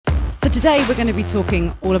So today we're going to be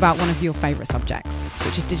talking all about one of your favourite subjects,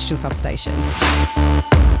 which is digital substation.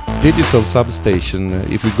 Digital substation,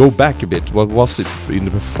 if we go back a bit, what was it in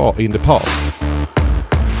the past?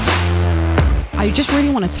 I just really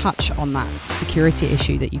want to touch on that security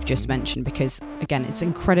issue that you've just mentioned because, again, it's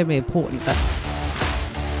incredibly important that